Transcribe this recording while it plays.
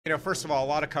First of all, a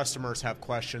lot of customers have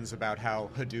questions about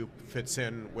how Hadoop fits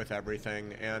in with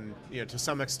everything, and to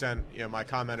some extent, my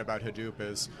comment about Hadoop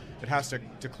is it has to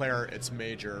declare its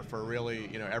major for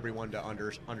really, everyone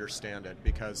to understand it.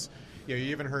 Because, you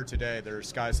even heard today,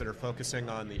 there's guys that are focusing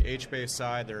on the HBase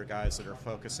side, there are guys that are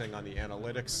focusing on the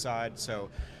analytics side. So,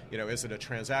 is it a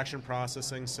transaction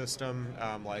processing system,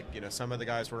 like some of the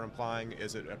guys were implying?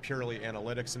 Is it a purely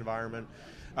analytics environment?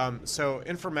 So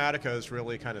Informatica is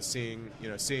really kind of seeing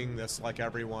this, like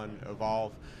everyone,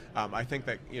 evolve. I think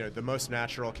that the most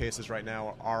natural cases right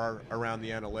now are around the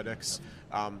analytics.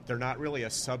 They're not really a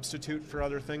substitute for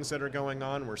other things that are going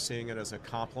on. We're seeing it as a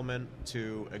complement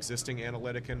to existing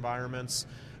analytic environments.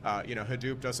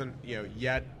 Hadoop doesn't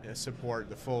yet support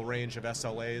the full range of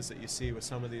SLAs that you see with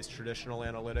some of these traditional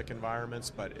analytic environments,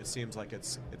 but it seems like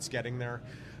it's getting there.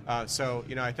 So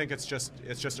I think it's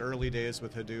just early days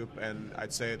with Hadoop, and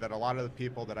I'd say that a lot of the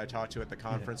people that I talked to at the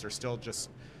conference are still just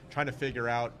trying to figure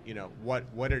out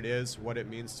what it is, what it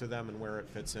means to them, and where it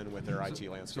fits in with their IT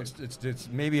landscape. So it's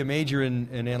maybe a major in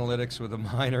analytics with a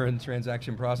minor in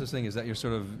transaction processing. Is that your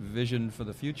sort of vision for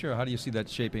the future? Or how do you see that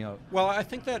shaping out? Well, I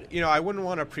think that I wouldn't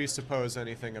want to presuppose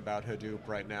anything about Hadoop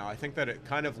right now. I think that it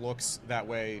kind of looks that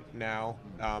way now.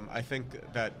 I think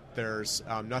that there's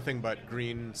nothing but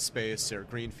green space or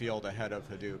green field ahead of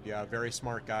Hadoop. Yeah, very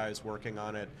smart guys working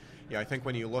on it. I think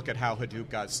when you look at how Hadoop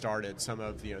got started, some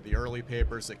of the early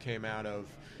papers that came out of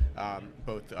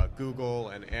both Google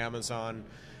and Amazon.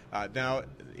 Now,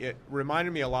 it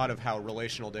reminded me a lot of how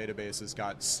relational databases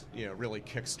got really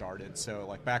kick-started. So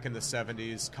like back in the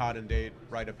 70s, Cod and Date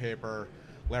write a paper,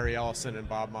 Larry Ellison and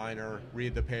Bob Miner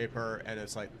read the paper, and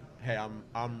it's like, hey,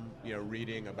 I'm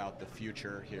reading about the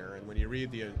future here. And when you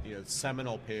read the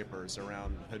seminal papers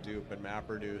around Hadoop and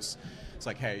MapReduce, it's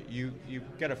like, hey, you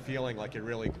get a feeling like you're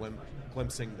really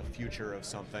glimpsing the future of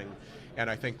something. And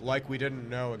I think, like, we didn't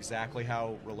know exactly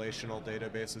how relational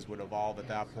databases would evolve at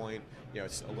that point.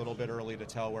 It's a little bit early to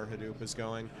tell where Hadoop is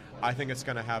going. I think it's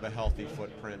going to have a healthy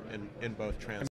footprint in both